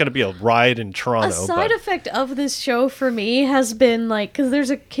course, there's not going to be a riot in Toronto. A side effect of this show for me has been because there's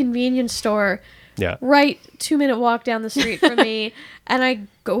a convenience store right 2-minute walk down the street from me, and I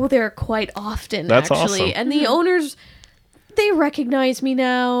go there quite often. That's actually. awesome. And the owners, they recognize me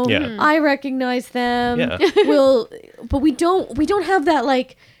now. Yeah. I recognize them. Yeah. But we don't have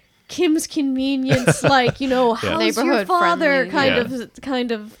that Kim's Convenience how's your Neighborhood father friendly.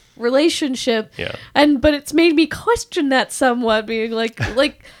 kind of relationship. Yeah. But it's made me question that somewhat, being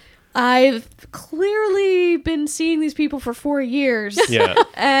like I've clearly been seeing these people for 4 years. Yeah.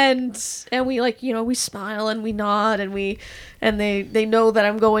 And we we smile and we nod and they know that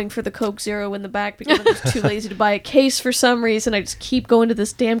I'm going for the Coke Zero in the back because I'm just too lazy to buy a case for some reason. I just keep going to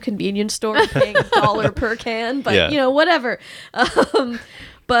this damn convenience store paying $1 per can, but whatever.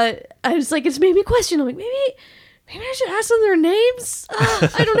 But I was it's made me question. I'm like, maybe I should ask them their names.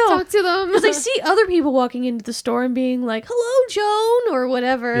 I don't know. Talk to them. Because I see other people walking into the store and being like, "Hello, Joan," or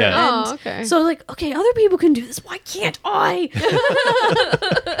whatever. Yeah. And okay. so okay, other people can do this. Why can't I?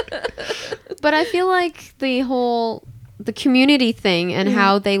 But I feel like the community thing and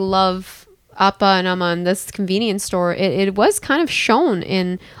how they love Appa and Amma in this convenience store, it was kind of shown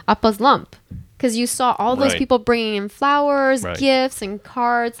in Appa's Lump. Because you saw all those Right. people bringing in flowers, Right. gifts, and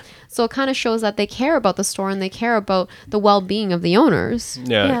cards. So it kind of shows that they care about the store and they care about the well-being of the owners.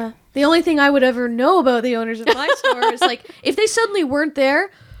 Yeah. The only thing I would ever know about the owners of my store is if they suddenly weren't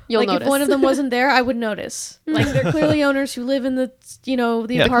there, You'll if notice. one of them wasn't there, I would notice. They're clearly owners who live in the the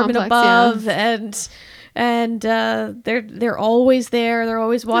Yeah. apartment Complex, above, and they're always there. They're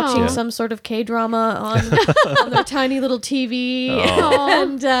always watching Aw. some sort of K-drama on their tiny little TV, Aw.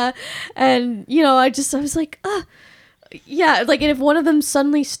 and I was like, yeah, and if one of them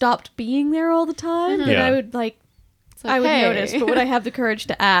suddenly stopped being there all the time, then Yeah. I would I would hey. notice, but would I have the courage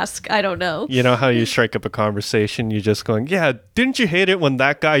to ask? I don't know. You know how you strike up a conversation, you're just going, yeah, didn't you hate it when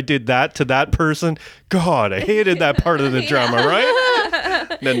that guy did that to that person? God, I hated that part of the drama,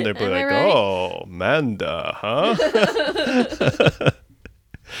 right? Then they'll be Am I like, right? oh, Amanda, huh?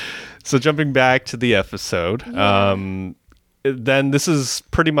 So jumping back to the episode, then this is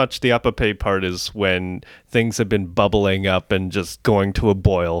pretty much the Appa Pay part is when things have been bubbling up and just going to a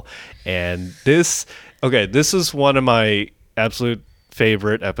boil. And this is one of my absolute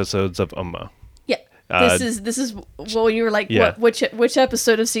favorite episodes of Amma. Yeah. This is well, you were like, Yeah. which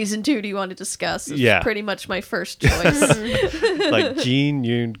episode of season 2 do you want to discuss? It's Yeah. pretty much my first choice. Like Jin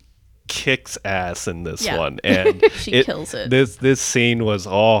Yoon kicks ass in this Yeah. one, and She kills it. This scene was,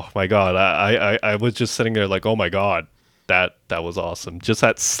 oh my god, I was just sitting there like, oh my god, that was awesome. Just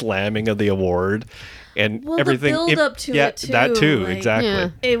that slamming of the award and Well, the everything. build-up to it, too, that too, like- exactly. Yeah.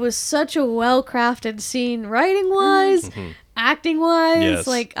 It was such a well-crafted scene, writing-wise, acting-wise. Yes.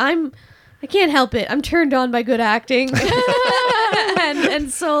 I can't help it. I'm turned on by good acting,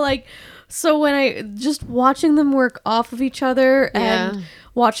 and so when I just watching them work off of each other and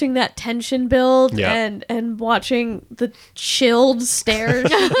watching that tension build Yeah. and watching the chilled stare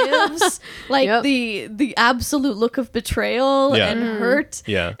she gives, like Yep. the absolute look of betrayal Yeah. and hurt.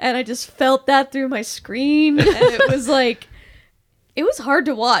 Yeah. And I just felt that through my screen, and it was like, it was hard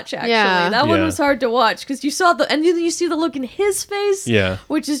to watch. Actually, Yeah. that one Yeah. was hard to watch because you saw and then you see the look in his face, Yeah.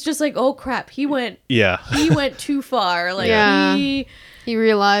 which is just like, oh crap, he went too far. Like Yeah. he He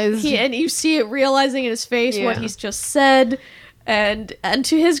realized. and you see it realizing in his face what Yeah. he's just said, and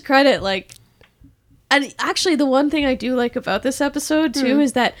to his credit, like, and actually the one thing I do like about this episode too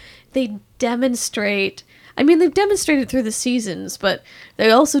is that they demonstrate. I mean, they've demonstrated through the seasons, but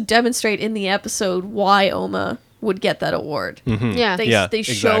they also demonstrate in the episode why Oma would get that award. yeah. They, Yeah, they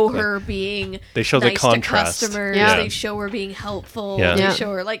show exactly. her being They show the nice contrast. to customers. Yeah. They show her being helpful. Yeah. They Yeah.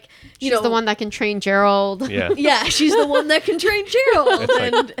 show her like She's the one that can train Gerald. Yeah. Yeah, she's the one that can train Gerald.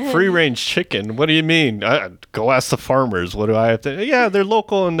 It's like, free range chicken. What do you mean? Go ask the farmers. What do I have to? Yeah, they're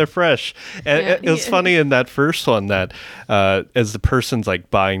local and they're fresh. And Yeah. it was funny in that first one that as the person's like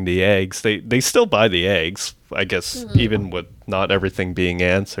buying the eggs, they still buy the eggs, I guess, even with not everything being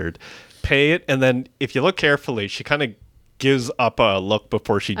answered. Pay it. And then if you look carefully, she kind of gives up a look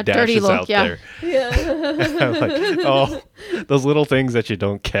before she A dirty dashes look, out yeah. there. Yeah. I'm like, oh, those little things that you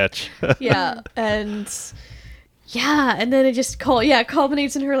don't catch. Yeah, and then it just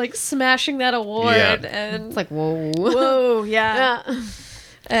culminates in her like smashing that award, Yeah. and It's like, whoa. whoa, yeah. Yeah.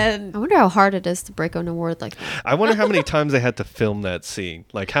 And I wonder how hard it is to break an award like that. I wonder how many times they had to film that scene.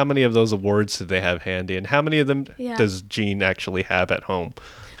 Like, how many of those awards did they have handy, and how many of them Yeah. does Jean actually have at home?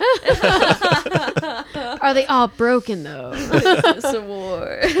 Are they all broken though? this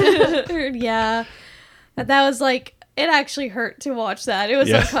award, yeah, and that was like, it actually hurt to watch that. It was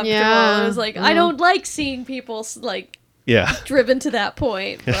Yeah. uncomfortable. Yeah. It was like, I don't like seeing people like Yeah. driven to that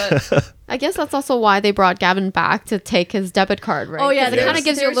point, but I guess that's also why they brought Gavin back to take his debit card, right? oh yeah, 'Cause it kind of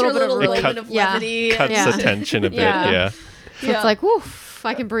gives you a little bit of It relief. cut- of Yeah. levity. Cuts Yeah. the tension a bit. Yeah. Yeah. So it's like, woof,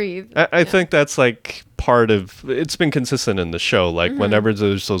 I can breathe. I think that's like part of it's been consistent in the show. Like whenever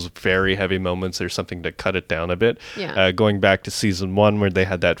there's those very heavy moments, there's something to cut it down a bit. Yeah. Going back to season 1 where they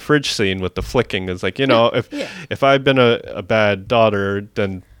had that fridge scene with the flicking, it's like, Yeah. if I've been a bad daughter,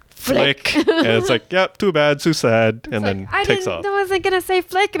 then flick, and it's like, yep, too bad, too sad, and then I takes off. wasn't gonna say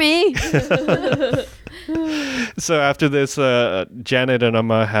flick me. So after this, Janet and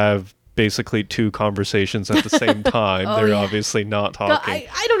Emma have basically 2 conversations at the same time. They're yeah. obviously not God, talking.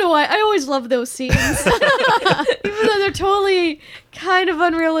 I don't know why. I always love those scenes. Even though they're totally kind of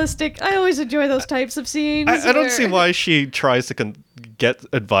unrealistic, I always enjoy those types of scenes. I don't where- see why she tries to get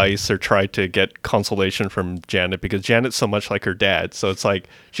advice or try to get consolation from Janet, because Janet's so much like her dad. So it's like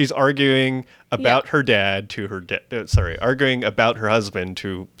she's arguing about her dad to her arguing about her husband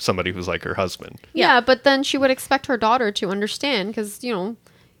to somebody who's like her husband. Yeah, but then she would expect her daughter to understand because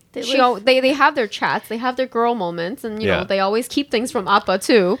They She live- they have their chats, they have their girl moments, and you Yeah. know they always keep things from Appa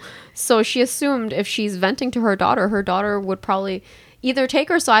too. So she assumed if she's venting to her daughter would probably either take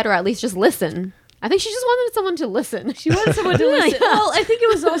her side or at least just listen. I think she just wanted someone to listen. She wanted someone to listen. Yeah. Well, I think it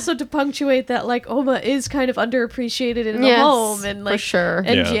was also to punctuate that, like, Oma is kind of underappreciated in the Yes, home, and for like, sure.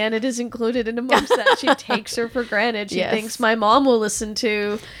 and Yeah. Janet is included in amongst that. She takes her for granted. She Yes. thinks my mom will listen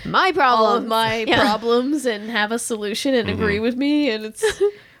to My problem. all of my problems and have a solution and agree with me, and it's.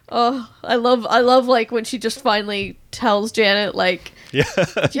 Oh, I love like when she just finally tells Janet, like, Yeah.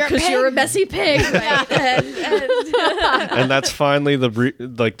 because you're a messy pig, right? and And that's finally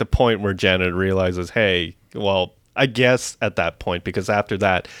the point where Janet realizes, hey, well, I guess at that point, because after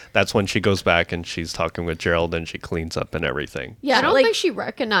that, that's when she goes back and she's talking with Gerald and she cleans up and everything. yeah, I don't like, think she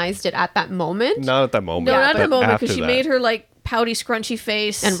recognized it at that moment. Not at that moment. no, not at but the moment, after because she that. made her like pouty, scrunchy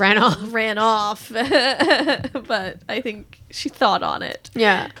face And ran off. ran off. But I think she thought on it.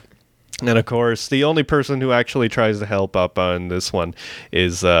 Yeah. And of course, the only person who actually tries to help up on this one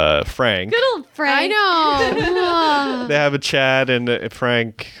is Frank. Good old Frank. I know. They have a chat, and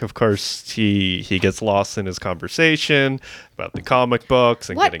Frank, of course, he gets lost in his conversation about the comic books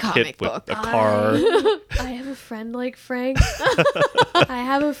and What getting comic hit book? with a car. I have a friend like Frank. I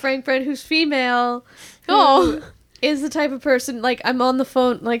have a Frank friend who's female. who Oh. is the type of person, like, I'm on the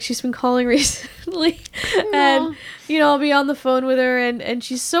phone, like, she's been calling recently, and, you know, I'll be on the phone with her, and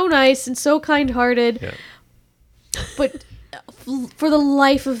she's so nice and so kind-hearted, Yeah. but for the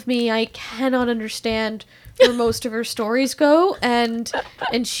life of me, I cannot understand where most of her stories go, and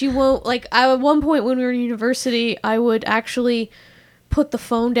she won't, like, at one point when we were in university, I would actually put the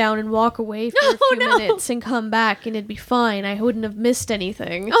phone down and walk away for a few minutes and come back, and it'd be fine. I wouldn't have missed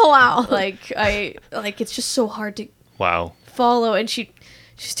anything. Oh wow. Like it's just so hard to Wow. follow. And she's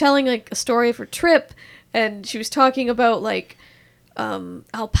telling like a story of her trip, and she was talking about like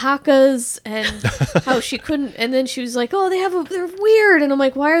alpacas and how she couldn't, and then she was like, oh, they're weird, and I'm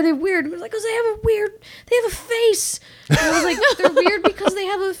like, why are they weird? And we're like, because they have a face. And I was like, they're weird because they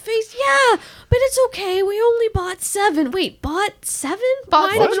have a face. Yeah, but it's okay, we only bought 7. Wait, bought 7? Bought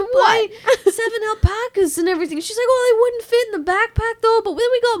Why did 7 you what? buy 7 alpacas and everything? She's like, well, they wouldn't fit in the backpack though, but then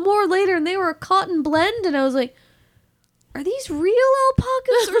we got more later and they were a cotton blend, and I was like, are these real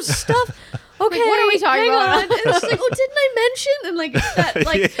alpacas or stuff? Okay, What are we talking hang about? on. And it's like, oh, didn't I mention? And like that,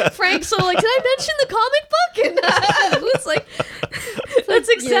 like Yeah. Frank's so like, did I mention the comic book? And it was like, that's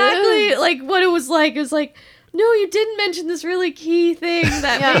exactly like what it was like. It was like, no, you didn't mention this really key thing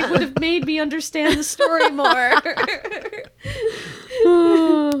that would have made me understand the story more.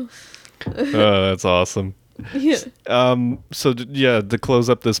 Oh, that's awesome. Yeah. To close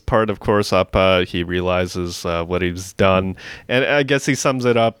up this part, of course, Appa, he realizes what he's done, and I guess he sums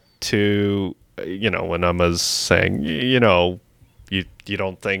it up to, when Emma's saying, you don't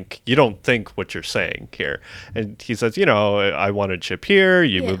think what you're saying here, and he says, I want a chip here,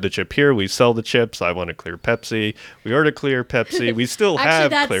 you move the chip here, we sell the chips, I want a clear Pepsi, we order clear Pepsi, we still have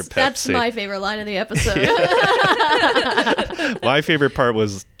clear Pepsi. That's my favorite line of the episode. My favorite part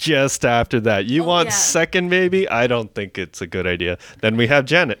was just after that. You want second, maybe? I don't think it's a good idea. Then we have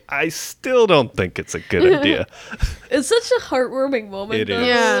Janet. I still don't think it's a good idea. It's such a heartwarming moment. It though. is.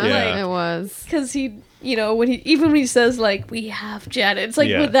 Yeah, it was. Because he, when he says like, we have Janet, it's like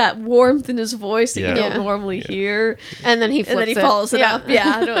with that warmth in his voice that you don't normally hear. And then he flips And then he follows it up.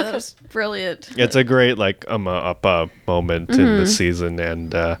 Yeah, no, that was brilliant. It's a great Appa moment in the season,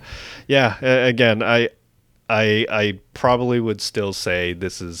 and again, I probably would still say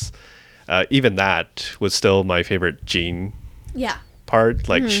this is even that was still my favorite Jean part.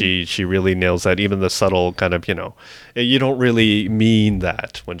 Like she really nails that. Even the subtle kind of, you don't really mean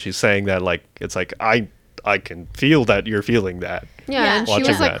that when she's saying that. Like it's like I can feel that you're feeling that. Yeah, and she Watching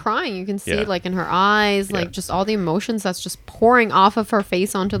was like that. crying. You can see like in her eyes, like just all the emotions that's just pouring off of her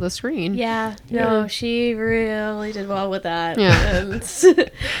face onto the screen. Yeah, no, she really did well with that. Yeah.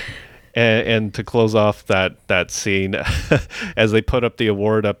 And to close off that scene, as they put up the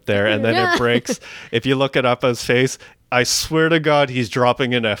award up there, and then it breaks. If you look at Appa's face, I swear to God, he's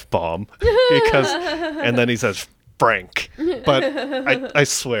dropping an F-bomb and then he says Frank, but I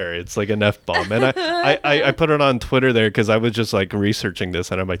swear it's like an F-bomb, and I put it on Twitter there because I was just like researching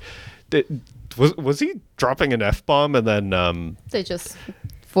this, and I'm like, was he dropping an F-bomb, and then They just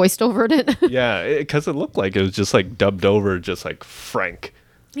voiced over it. yeah, because it looked like it was just like dubbed over, just like Frank.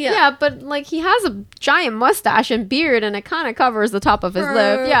 Yeah, but like he has a giant mustache and beard, and it kind of covers the top of his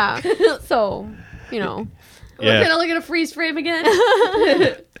lip. Yeah, so Yeah. We're gonna look at a freeze frame again.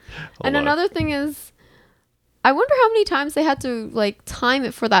 Hold and on. another thing is, I wonder how many times they had to like time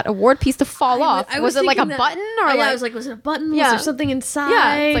it for that award piece to fall off. Was it like a button or I like? was like, was it a button? Yeah. Was there something inside?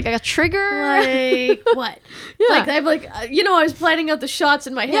 Yeah, it's like a trigger. Like what? Yeah. Like I'm like, I was planning out the shots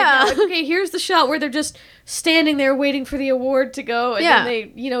in my head. Yeah. Now. Like, okay, here's the shot where they're just standing there waiting for the award to go, and then they,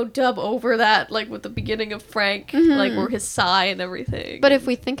 dub over that like with the beginning of Frank, like where his sigh and everything. But if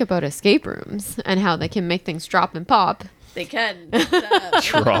we think about escape rooms and how they can make things drop and pop, they can. Drop and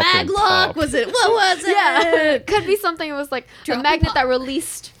Maglock pop. was it? What was it? yeah, it could be something. It was like Drop a and magnet pop. that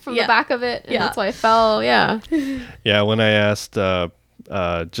released from the Yeah. back of it, and Yeah. that's why it fell. Yeah, Yeah, when I asked,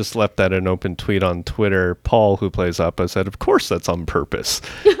 just left that an open tweet on Twitter, Paul, who plays Appa, said, of course that's on purpose.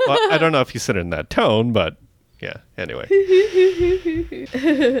 Well, I don't know if he said it in that tone, but yeah, anyway.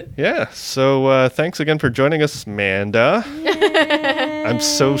 Yeah, so thanks again for joining us, Manda. I'm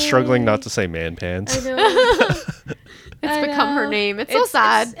so struggling not to say man pants. I know. it's become her name. It's so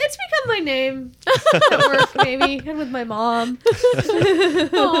sad. It's become my name at work, maybe, and with my mom.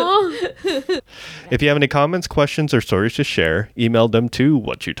 Aw. If you have any comments, questions, or stories to share, email them to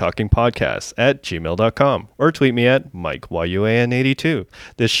whatchoutalkingpodcast@gmail.com or tweet me at MikeYUAN82.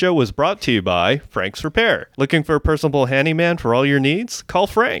 This show was brought to you by Frank's Repair. Looking for a personable handyman for all your needs? Call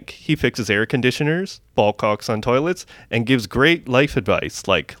Frank. He fixes air conditioners, ball cocks on toilets, and gives great life advice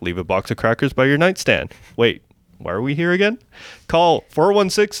like leave a box of crackers by your nightstand. Wait, why are we here again? Call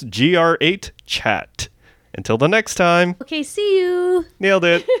 416-GR8-CHAT. Until the next time. Okay, see you. Nailed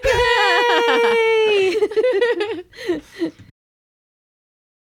it. Yay!